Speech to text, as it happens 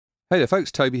Hey there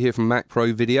folks, Toby here from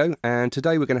macProVideo, and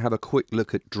today we're going to have a quick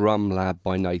look at DrumLab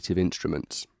by Native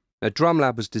Instruments. Now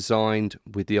DrumLab was designed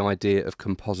with the idea of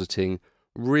compositing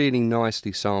really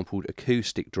nicely sampled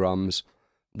acoustic drums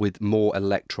with more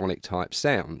electronic type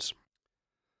sounds.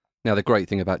 Now the great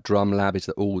thing about DrumLab is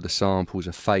that all the samples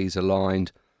are phase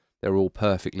aligned, they're all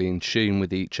perfectly in tune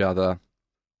with each other,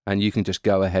 and you can just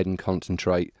go ahead and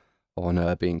concentrate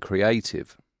on being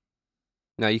creative.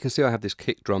 Now you can see I have this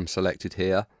kick drum selected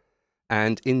here.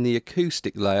 And in the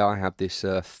acoustic layer, I have this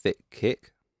thick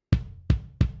kick.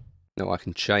 Now I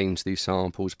can change these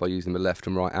samples by using the left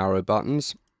and right arrow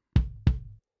buttons.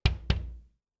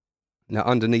 Now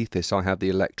underneath this, I have the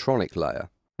electronic layer.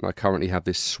 And I currently have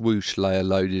this swoosh layer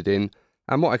loaded in.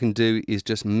 And what I can do is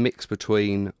just mix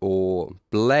between or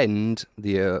blend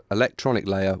the electronic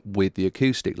layer with the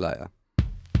acoustic layer.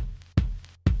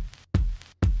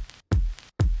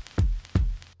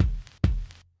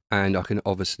 And I can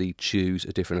obviously choose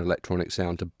a different electronic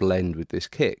sound to blend with this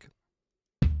kick.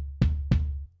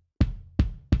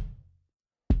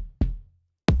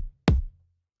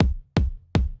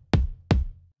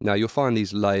 Now you'll find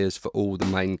these layers for all the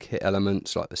main kit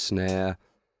elements like the snare,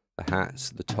 the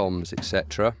hats, the toms,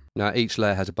 etc. Now each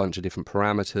layer has a bunch of different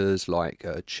parameters like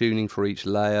tuning for each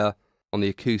layer. On the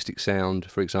acoustic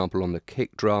sound, for example on the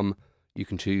kick drum, you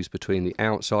can choose between the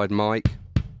outside mic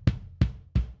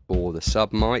or the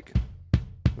sub mic,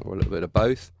 or a little bit of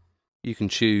both. You can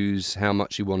choose how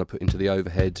much you want to put into the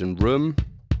overheads and room.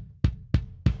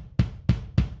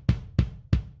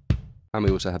 And we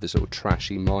also have this little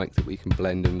trashy mic that we can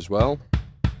blend in as well.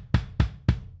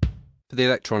 For the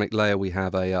electronic layer we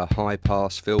have a high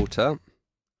pass filter.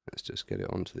 Let's just get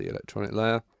it onto the electronic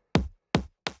layer.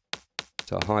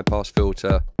 So a high pass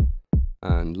filter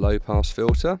and low pass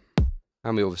filter.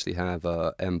 And we obviously have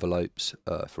envelopes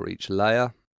for each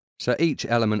layer. So each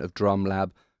element of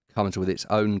DrumLab comes with its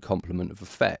own complement of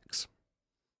effects.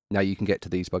 Now you can get to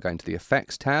these by going to the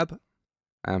Effects tab,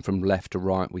 and from left to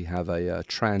right we have a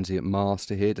transient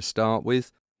master here to start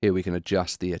with. Here we can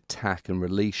adjust the attack and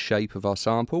release shape of our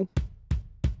sample.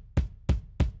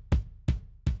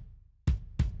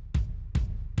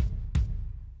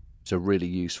 It's a really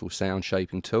useful sound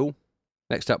shaping tool.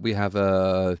 Next up we have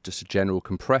just a general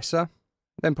compressor.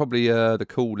 Then probably the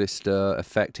coolest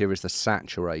effect here is the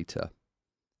saturator.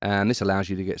 And this allows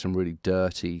you to get some really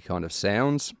dirty kind of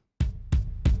sounds.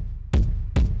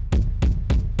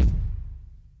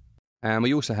 And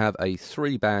we also have a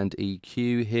 3-band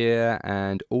EQ here,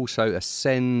 and also a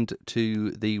send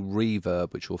to the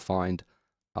reverb, which you'll find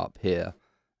up here.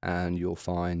 And you'll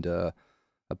find a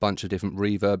bunch of different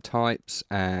reverb types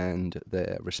and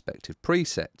their respective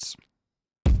presets.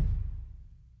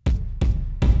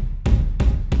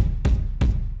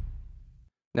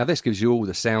 Now this gives you all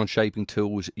the sound shaping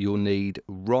tools you'll need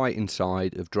right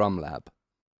inside of DrumLab.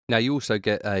 Now you also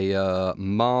get a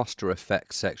master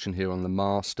effects section here on the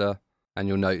master, and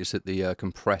you'll notice that the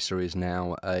compressor is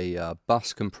now a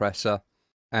bus compressor,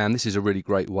 and this is a really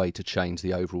great way to change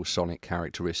the overall sonic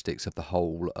characteristics of the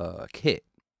whole kit.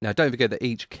 Now don't forget that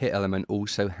each kit element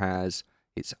also has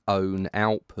its own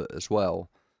output as well,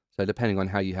 so depending on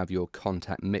how you have your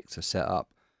contact mixer set up,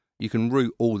 you can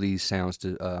route all these sounds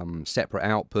to separate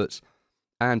outputs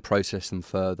and process them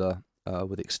further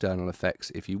with external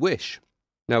effects if you wish.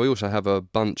 Now we also have a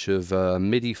bunch of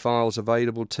MIDI files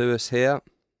available to us here,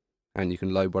 and you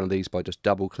can load one of these by just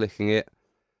double clicking it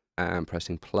and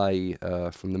pressing play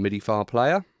from the MIDI file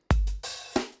player.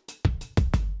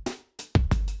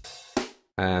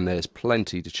 And there's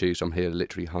plenty to choose from here,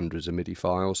 literally hundreds of MIDI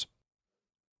files.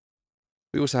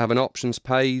 We also have an options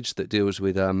page that deals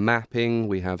with mapping.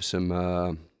 We have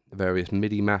some various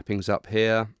MIDI mappings up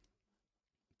here,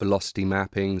 velocity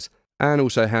mappings, and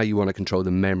also how you want to control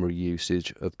the memory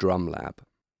usage of DrumLab.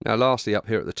 Now lastly, up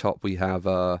here at the top we have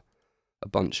a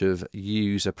bunch of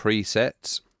user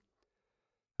presets.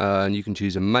 And you can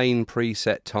choose a main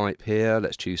preset type here.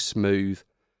 Let's choose smooth.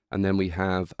 And then we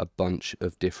have a bunch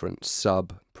of different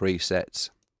sub presets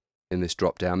in this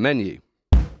drop down menu.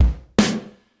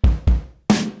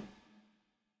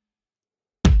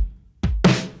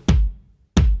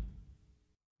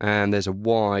 And there's a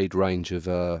wide range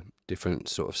of different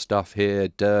sort of stuff here.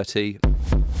 Dirty.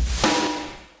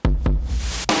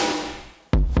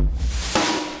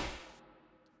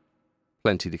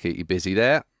 Plenty to keep you busy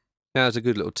there. Now as a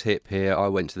good little tip here, I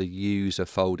went to the user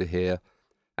folder here,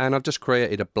 and I've just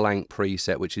created a blank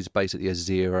preset which is basically a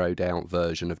zeroed out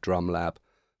version of DrumLab,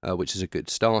 which is a good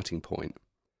starting point.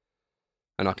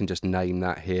 And I can just name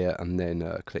that here and then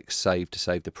click save to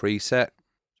save the preset.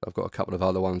 I've got a couple of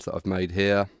other ones that I've made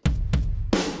here.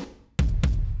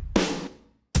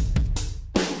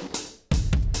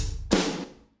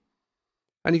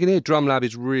 And you can hear DrumLab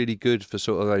is really good for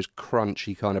sort of those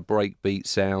crunchy kind of breakbeat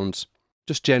sounds.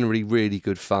 Just generally really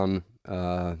good fun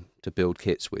to build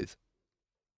kits with.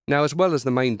 Now, as well as the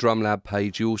main DrumLab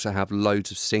page, you also have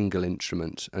loads of single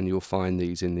instruments, and you'll find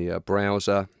these in the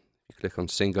browser. You click on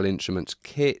Single Instruments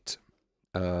Kit.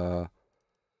 We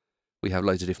have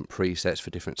loads of different presets for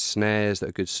different snares that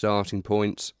are good starting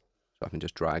points. So I can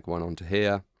just drag one onto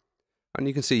here. And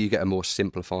you can see you get a more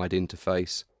simplified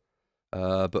interface.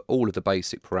 But all of the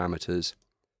basic parameters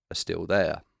are still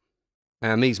there.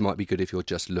 And these might be good if you're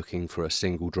just looking for a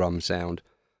single drum sound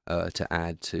to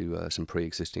add to some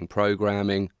pre-existing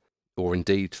programming, or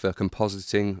indeed for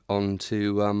compositing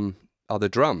onto other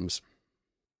drums.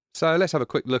 So let's have a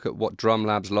quick look at what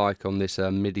DrumLab's like on this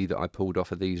MIDI that I pulled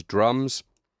off of these drums.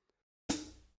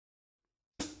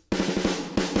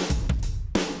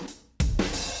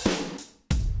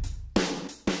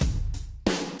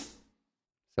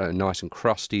 So nice and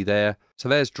crusty there. So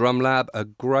there's DrumLab, a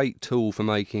great tool for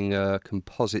making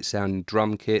composite sounding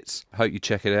drum kits. I hope you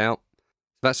check it out.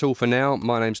 That's all for now.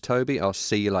 My name's Toby. I'll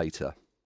see you later.